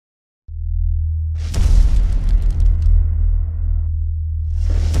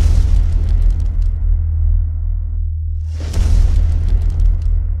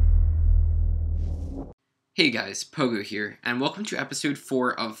Hey guys, Pogo here, and welcome to episode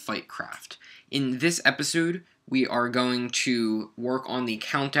 4 of FightCraft. In this episode, we are going to work on the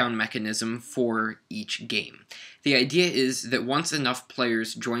countdown mechanism for each game. The idea is that once enough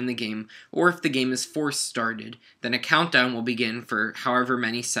players join the game, or if the game is force started, then a countdown will begin for however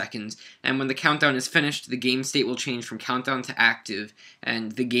many seconds, and when the countdown is finished, the game state will change from countdown to active,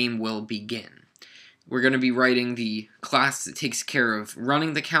 and the game will begin. We're going to be writing the class that takes care of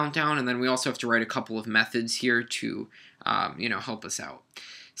running the countdown, and then we also have to write a couple of methods here to, help us out.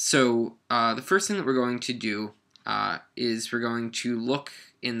 So the first thing that we're going to do is we're going to look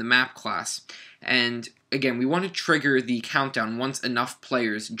in the map class, and again, we want to trigger the countdown once enough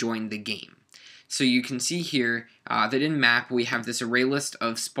players join the game. So you can see here that in map we have this array list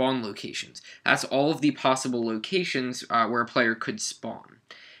of spawn locations. That's all of the possible locations where a player could spawn.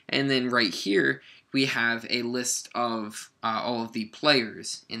 And then right here, we have a list of all of the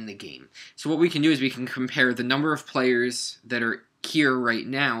players in the game. So what we can do is we can compare the number of players that are here right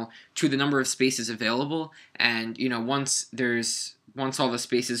now to the number of spaces available, and once all the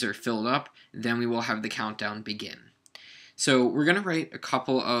spaces are filled up, then we will have the countdown begin. So we're going to write a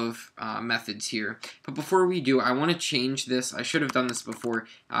couple of methods here, but before we do, I want to change this. I should have done this before.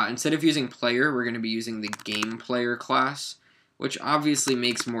 Instead of using player, we're going to be using the game player class, which obviously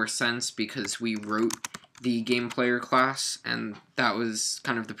makes more sense because we wrote the game player class, and that was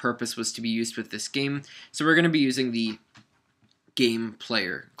kind of the purpose, was to be used with this game. So we're going to be using the game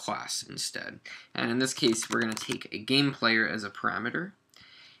player class instead. And in this case, we're going to take a game player as a parameter,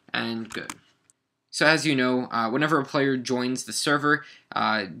 and good. So as you know, whenever a player joins the server,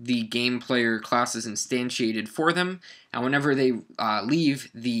 the game player class is instantiated for them, and whenever they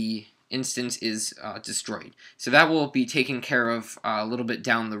leave, the instance is destroyed. So that will be taken care of a little bit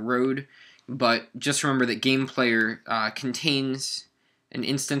down the road, but just remember that game player contains an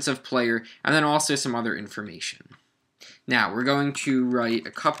instance of player and then also some other information. Now we're going to write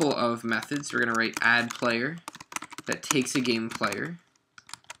a couple of methods. We're going to write add player that takes a game player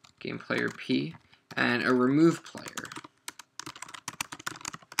P, and a remove player.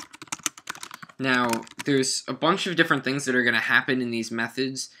 Now there's a bunch of different things that are going to happen in these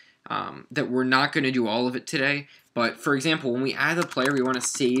methods that we're not going to do all of it today, but for example, when we add a player, we want to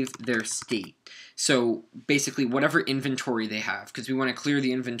save their state. So basically whatever inventory they have, because we want to clear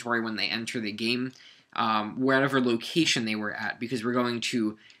the inventory when they enter the game, whatever location they were at, because we're going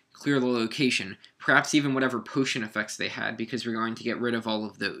to clear the location, perhaps even whatever potion effects they had, because we're going to get rid of all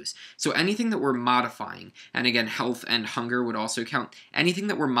of those. So anything that we're modifying, and again, health and hunger would also count, anything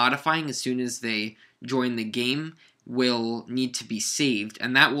that we're modifying as soon as they join the game will need to be saved,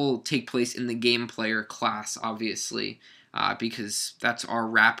 and that will take place in the game player class, obviously, because that's our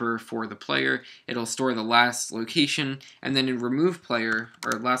wrapper for the player. It'll store the last location, and then in remove player,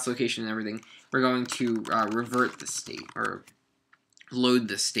 or last location and everything, we're going to revert the state, or load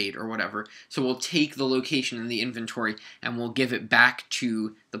the state, or whatever. So we'll take the location in the inventory, and we'll give it back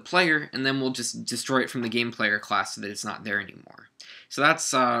to the player, and then we'll just destroy it from the game player class so that it's not there anymore. So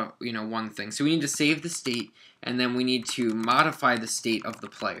that's, one thing. So we need to save the state, and then we need to modify the state of the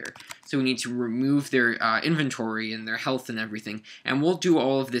player. So we need to remove their inventory and their health and everything. And we'll do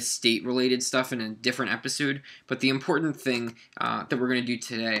all of this state-related stuff in a different episode. But the important thing that we're going to do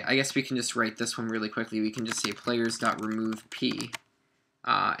today, I guess we can just write this one really quickly. We can just say players.removeP.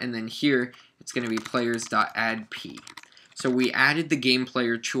 And then here, it's going to be players.addP. So we added the game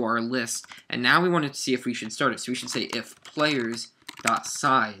player to our list, and now we wanted to see if we should start it. So we should say if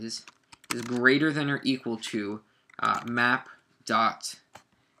players.size is greater than or equal to map dot,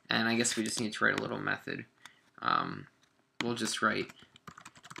 and I guess we just need to write a little method. We'll just write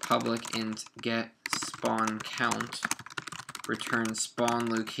public int get spawn count return spawn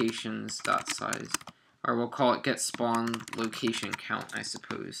locations dot size, or we'll call it get spawn location count, I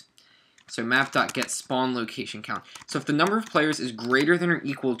suppose. So map.getSpawn location count. So if the number of players is greater than or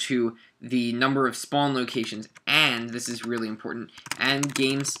equal to the number of spawn locations, and this is really important, and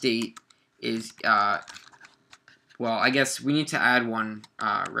game state is, well, I guess we need to add one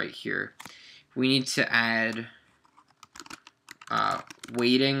right here. We need to add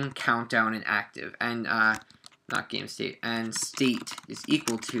waiting, countdown, and active, and not game state, and state is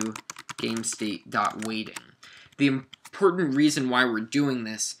equal to game state.waiting. The important reason why we're doing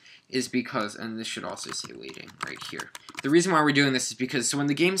this is because, and this should also say waiting right here. The reason why we're doing this is because, so when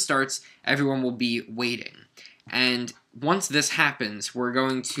the game starts, everyone will be waiting. And once this happens, we're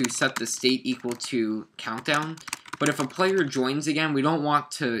going to set the state equal to countdown, But if a player joins again, we don't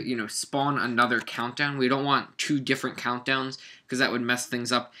want to, you know, spawn another countdown. We don't want 2 different countdowns because that would mess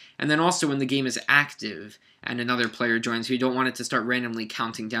things up. And then also when the game is active and another player joins, we don't want it to start randomly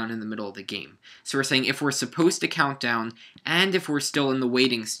counting down in the middle of the game. So we're saying if we're supposed to count down and if we're still in the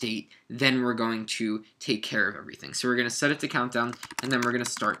waiting state, then we're going to take care of everything. So we're going to set it to countdown, and then we're going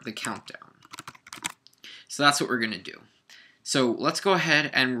to start the countdown. So that's what we're going to do. So let's go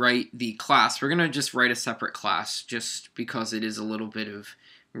ahead and write the class. We're going to just write a separate class just because it is a little bit of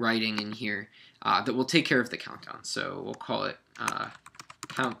writing in here that will take care of the countdown. So we'll call it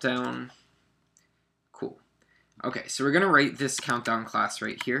countdown. Cool. Okay, so we're going to write this countdown class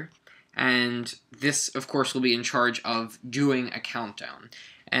right here. And this, of course, will be in charge of doing a countdown.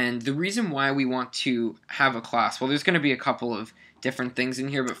 And the reason why we want to have a class, well, there's going to be a couple of different things in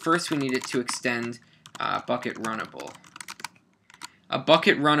here, but first we need it to extend bucket runnable. A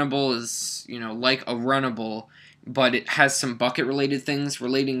bucket runnable is, you know, like a runnable, but it has some bucket-related things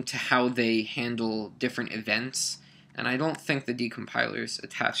relating to how they handle different events. And I don't think the decompiler is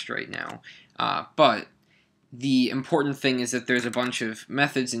attached right now. But the important thing is that there's a bunch of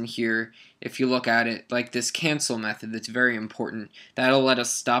methods in here. If you look at it, like this cancel method that's very important. That'll let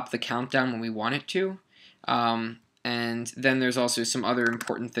us stop the countdown when we want it to. And then there's also some other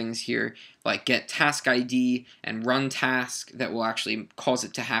important things here, like get task ID and run task that will actually cause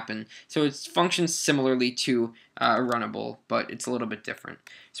it to happen. So it functions similarly to a runnable, but it's a little bit different.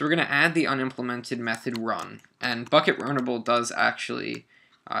 So we're going to add the unimplemented method run. And bucket runnable does actually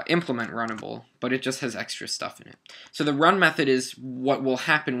implement runnable, but it just has extra stuff in it. So the run method is what will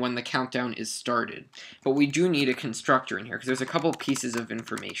happen when the countdown is started. But we do need a constructor in here because there's a couple pieces of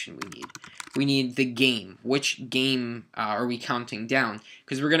information we need. We need the game. Which game are we counting down?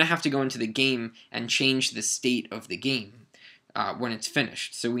 Because we're going to have to go into the game and change the state of the game when it's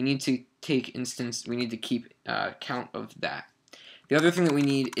finished. So we need to take we need to keep count of that. The other thing that we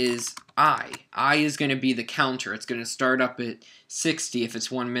need is I. I is going to be the counter. It's going to start up at 60 if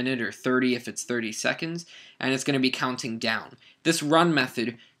it's 1 minute or 30 if it's 30 seconds, and it's going to be counting down. This run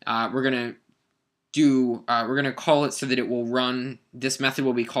method, we're going to call it so that it will run. This method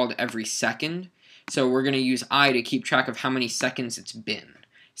will be called every second. So we're going to use I to keep track of how many seconds it's been.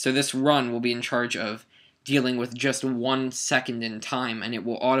 So this run will be in charge of dealing with just 1 second in time, and it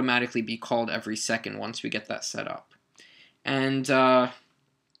will automatically be called every second once we get that set up. And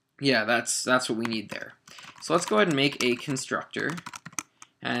yeah, that's what we need there. So let's go ahead and make a constructor,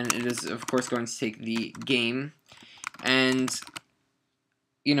 and it is of course going to take the game. And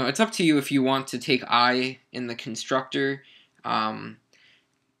you know, it's up to you if you want to take I in the constructor. You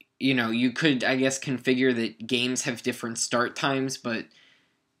know, you could, I guess, configure that games have different start times,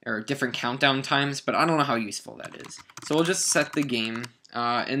 or different countdown times, but I don't know how useful that is. So we'll just set the game,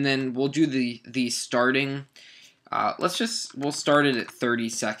 and then we'll do the starting. We'll start it at 30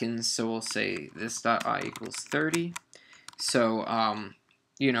 seconds, so we'll say this.I equals 30. So,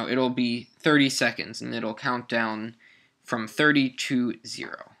 you know, it'll be 30 seconds, and it'll count down from 30 to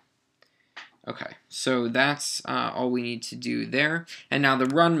 0. Okay, so that's all we need to do there. And now the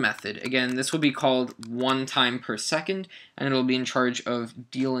run method, again, this will be called 1 time per second, and it'll be in charge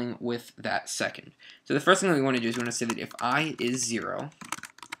of dealing with that second. So the first thing that we want to do is we want to say that if I is 0,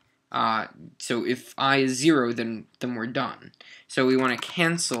 so if I is 0, then we're done. So we want to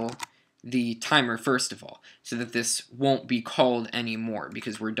cancel the timer first of all, so that this won't be called anymore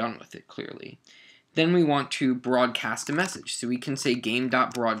because we're done with it, clearly. Then we want to broadcast a message. So we can say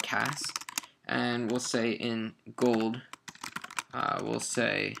game.broadcast, and we'll say in gold, we'll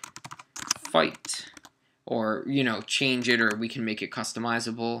say fight, or, you know, change it, or we can make it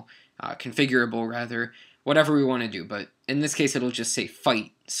customizable, configurable rather, whatever we want to do. But in this case, it'll just say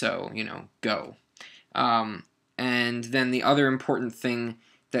fight, so, you know, go. And then the other important thing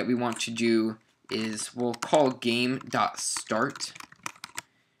that we want to do is we'll call game.start.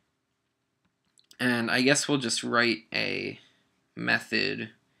 And I guess we'll just write a method.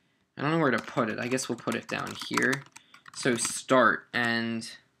 I don't know where to put it. I guess we'll put it down here. So start, and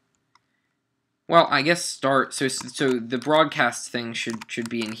well, I guess start. So the broadcast thing should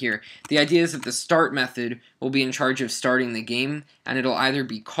be in here. The idea is that the start method will be in charge of starting the game, and it'll either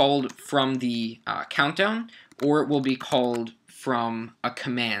be called from the countdown, or it will be called from a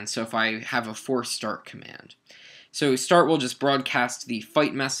command. So if I have a force start command. So start will just broadcast the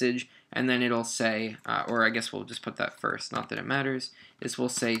fight message, and then it'll say, or I guess we'll just put that first, not that it matters, is we'll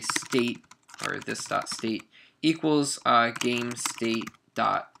say state, or this.state equals game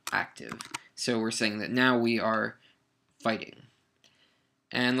state.active. So we're saying that now we are fighting.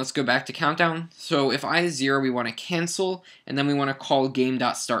 And let's go back to countdown. So if I is 0, we want to cancel, and then we want to call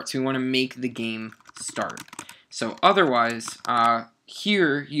game.start. So we want to make the game start. So otherwise,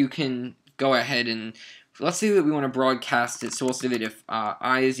 here you can go ahead and, let's say that we want to broadcast it, so we'll say that if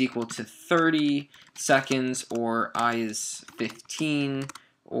I is equal to 30 seconds, or I is 15,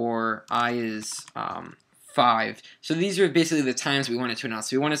 or I is 5. So these are basically the times we want it to announce.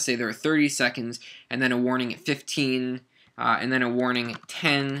 So we want to say there are 30 seconds, and then a warning at 15, and then a warning at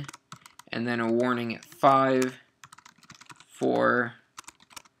 10, and then a warning at 5, 4,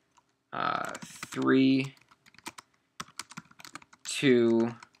 3,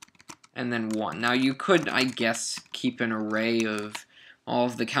 2, and then 1. Now you could, I guess, keep an array of all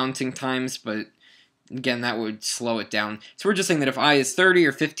of the counting times, but again, that would slow it down. So we're just saying that if I is 30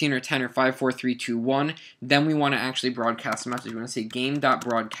 or 15 or 10 or 5, 4, 3, 2, 1, then we want to actually broadcast a message. We want to say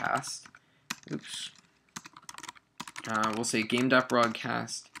game.broadcast. Oops. We'll say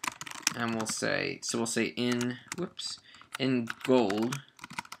game.broadcast, and we'll say, so we'll say in gold,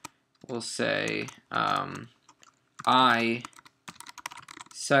 we'll say I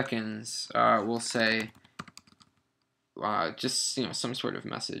seconds, we'll say just, some sort of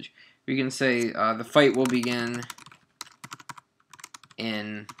message. We can say the fight will begin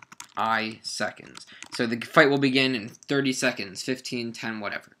in I seconds. So the fight will begin in 30 seconds, 15, 10,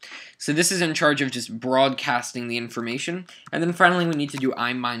 whatever. So this is in charge of just broadcasting the information. And then finally we need to do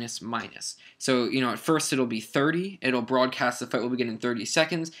I minus minus. So, at first it'll be 30, it'll broadcast the fight will begin in 30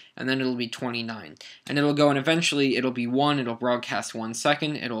 seconds, and then it'll be 29. And it'll go, and eventually it'll be 1, it'll broadcast 1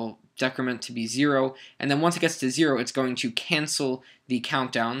 second, it'll decrement to be 0, and then once it gets to 0, it's going to cancel the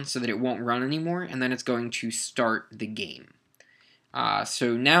countdown so that it won't run anymore, and then it's going to start the game.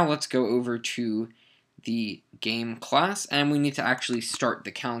 So now let's go over to the game class, and we need to actually start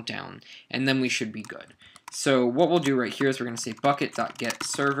the countdown, and then we should be good. So what we'll do right here is we're going to say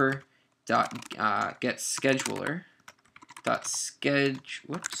bucket.getServer.getSchedule,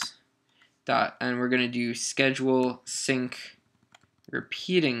 and we're going to do schedule sync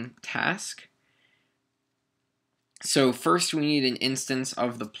repeating task. So first we need an instance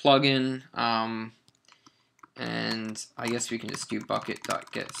of the plugin, and I guess we can just do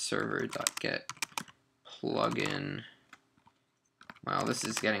bucket.getServer.getPlugin. Wow, this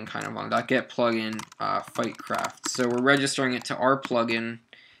is getting kind of long. .getPlugin FightCraft. So we're registering it to our plugin,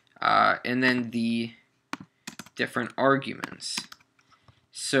 and then the different arguments.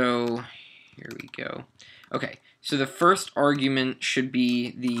 So here we go. Okay, so the first argument should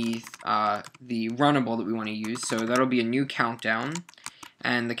be the runnable that we want to use. So that'll be a new countdown.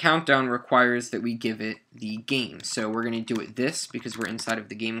 And the countdown requires that we give it the game. So we're going to do it this because we're inside of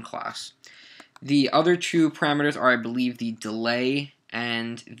the game class. The other two parameters are, I believe, the delay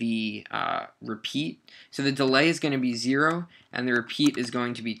and the repeat. So the delay is going to be 0, and the repeat is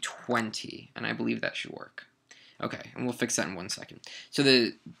going to be 20. And I believe that should work. Okay, and we'll fix that in 1 second. So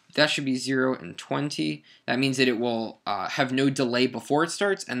that should be 0 and 20. That means that it will have no delay before it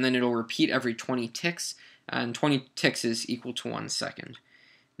starts, and then it'll repeat every 20 ticks. And 20 ticks is equal to 1 second.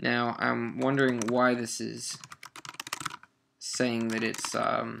 Now, I'm wondering why this is saying that it's,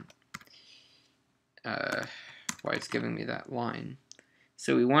 why it's giving me that line.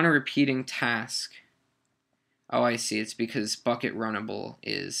 So we want a repeating task. Oh, I see. It's because bucket runnable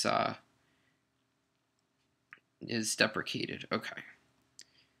is deprecated. Okay.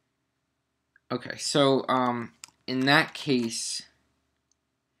 Okay, so, in that case,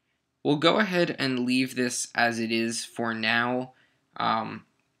 we'll go ahead and leave this as it is for now,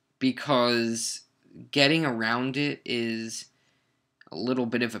 because getting around it is a little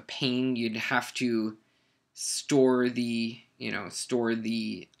bit of a pain. You'd have to store the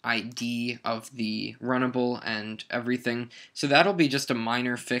ID of the runnable and everything. So that'll be just a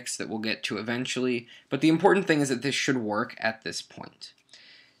minor fix that we'll get to eventually. But the important thing is that this should work at this point.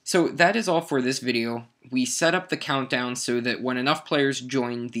 So that is all for this video. We set up the countdown so that when enough players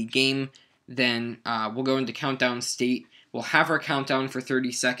join the game, then we'll go into countdown state. We'll have our countdown for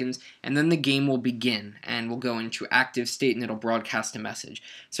 30 seconds, and then the game will begin, and we'll go into active state, and it'll broadcast a message.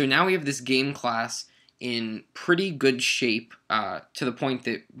 So now we have this game class in pretty good shape, to the point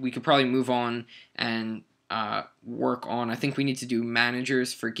that we could probably move on and work on, I think we need to do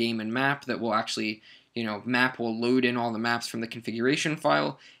managers for game and map that will actually, map will load in all the maps from the configuration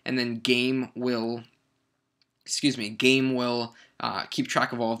file, and then game will keep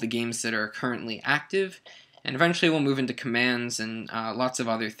track of all of the games that are currently active. And eventually we'll move into commands and lots of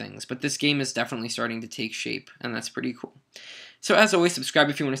other things. But this game is definitely starting to take shape, and that's pretty cool. So as always,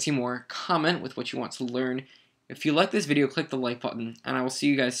 subscribe if you want to see more, comment with what you want to learn. If you like this video, click the like button, and I will see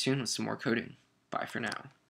you guys soon with some more coding. Bye for now.